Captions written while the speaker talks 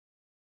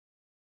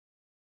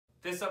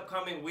this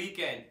upcoming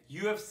weekend,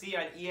 UFC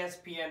on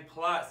ESPN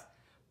Plus.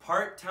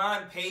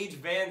 Part-time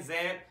Paige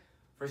VanZant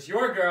versus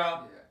your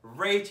girl,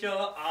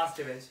 Rachael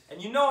Ostovich.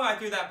 And you know I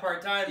threw that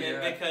part-time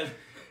in because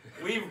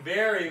we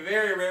very,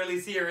 very rarely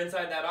see her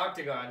inside that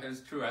octagon.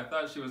 It's true. I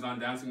thought she was on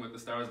Dancing with the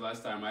Stars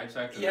last time I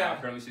checked, and now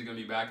apparently she's going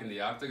to be back in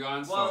the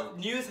octagon. Well,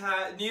 news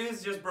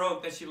just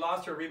broke that she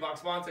lost her Reebok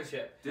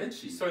sponsorship. Did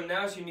she? So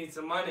now she needs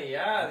some money.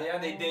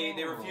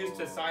 They refused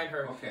to sign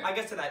her. Okay. I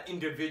guess to that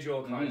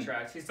individual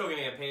contract. She's still going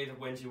to get paid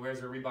when she wears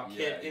her Reebok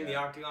kit in the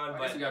octagon. I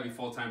guess you got to be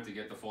full-time to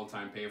get the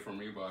full-time pay from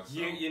Reebok. So.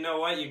 You know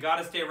what? You got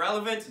to stay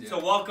relevant. So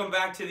welcome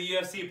back to the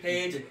UFC,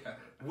 Paige.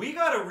 We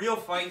got a real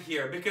fight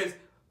here because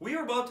we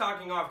were both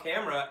talking off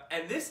camera,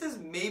 and this is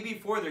maybe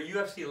for their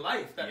UFC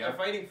life that they're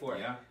fighting for.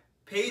 Yeah.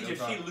 Paige,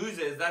 if she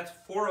loses, that's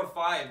 4 of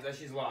 5 that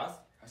she's lost.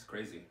 That's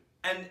crazy.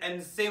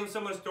 And same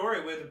similar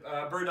story with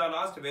Berdon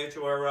Ostovich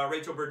or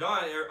Rachael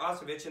Berdon or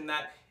Ostovich, in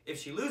that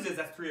if she loses,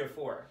 that's 3 of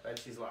 4 that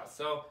she's lost.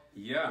 So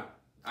yeah.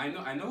 I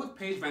know with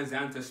Paige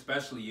VanZant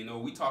especially, you know,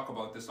 we talk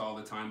about this all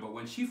the time, but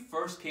when she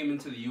first came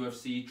into the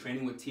UFC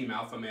training with Team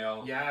Alpha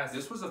Male,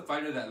 this was a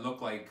fighter that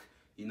looked like,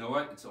 you know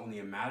what, it's only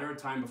a matter of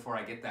time before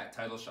I get that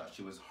title shot.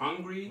 She was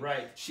hungry.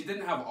 Right. She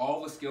didn't have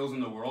all the skills in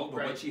the world,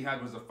 but what she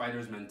had was a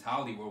fighter's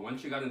mentality where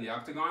once she got in the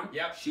octagon,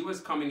 she was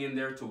coming in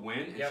there to win,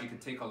 and she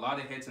could take a lot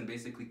of hits and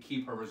basically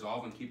keep her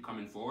resolve and keep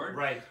coming forward.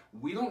 Right.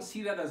 We don't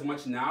see that as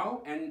much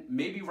now, and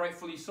maybe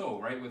rightfully so,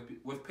 right?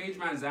 With Paige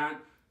VanZant,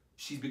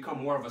 she's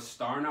become more of a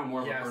star now,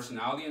 more of a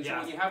personality. And so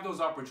when you have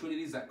those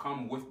opportunities that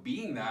come with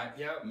being that,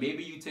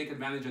 maybe you take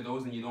advantage of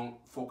those and you don't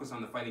focus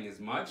on the fighting as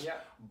much.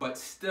 But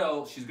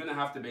still, she's going to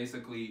have to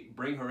basically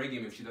bring her A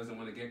game if she doesn't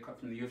want to get cut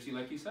from the UFC,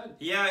 like you said.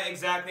 Yeah,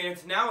 exactly. And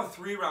it's now a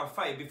 3-round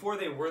fight. Before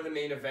they were the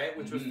main event,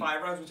 which was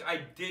 5 rounds, which I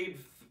did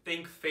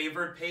think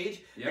favored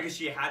Paige because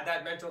she had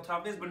that mental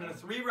toughness. But in a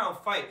 3-round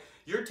fight,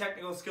 your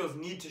technical skills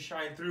need to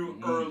shine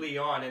through early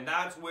on. And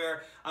that's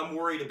where I'm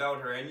worried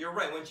about her. And you're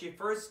right. When she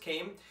first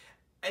came,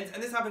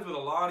 and this happens with a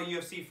lot of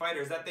UFC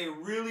fighters, that they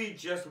really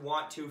just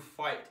want to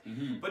fight.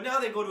 But now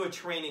they go to a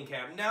training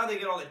camp. Now they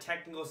get all the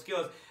technical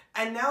skills.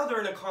 And now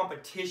they're in a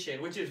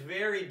competition, which is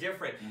very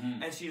different.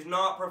 And she's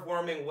not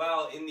performing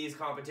well in these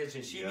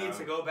competitions. She needs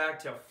to go back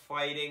to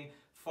fighting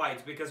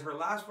fights. Because her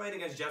last fight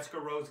against Jessica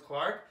Rose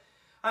Clark,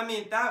 I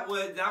mean, that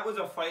was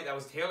a fight that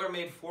was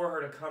tailor-made for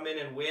her to come in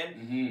and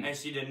win, and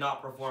she did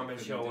not perform and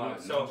show up.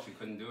 So she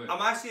couldn't do it.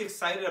 I'm actually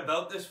excited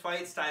about this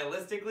fight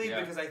stylistically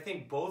because I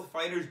think both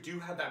fighters do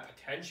have that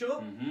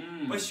potential.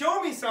 But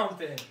show me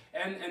something.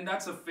 And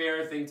that's a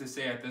fair thing to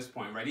say at this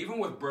point, right? Even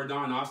with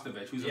Berdon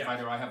Ostovich, who's a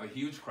fighter I have a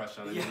huge crush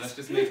on. Let's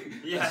just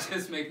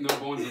make no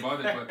bones about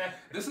it. But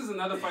this is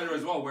another fighter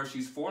as well, where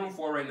she's 4-4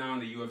 right now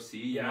in the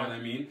UFC. You know what I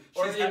mean?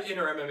 She's in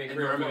her MMA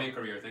career. In her MMA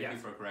career. Thank you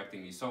for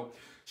correcting me. So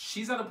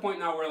she's at a point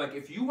now where, like,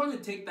 if you want to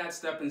take that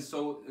step and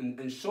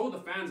show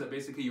the fans that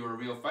basically you're a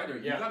real fighter,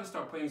 you got to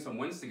start putting some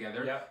wins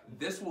together.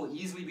 This will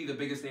easily be the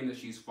biggest name that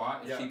she's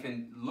fought. If she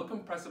can look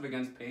impressive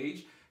against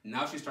Paige,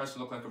 now she starts to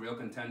look like a real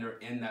contender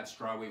in that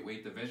strawweight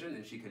weight division,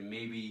 and she can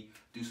maybe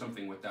do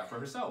something with that for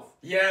herself.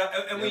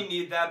 And we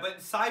need that.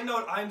 But side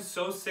note, I'm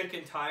so sick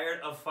and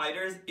tired of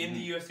fighters in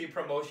the UFC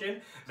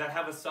promotion that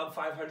have a sub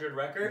 500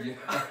 record.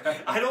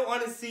 I don't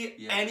want to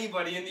see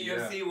anybody in the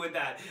UFC with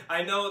that.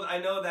 I know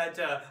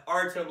that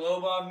Artem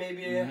Lobov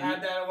maybe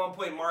had that at one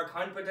point. Mark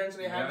Hunt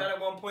potentially had that at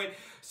one point.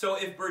 So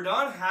if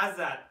Berdon has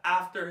that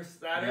after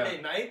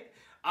Saturday night,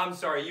 I'm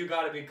sorry, you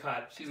got to be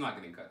cut. She's not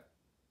getting cut.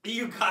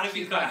 You gotta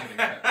be cut.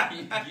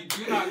 You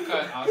do not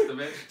cut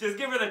Ostovich. Just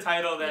give her the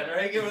title then,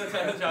 right? Give her the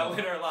title shot,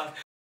 win or loss.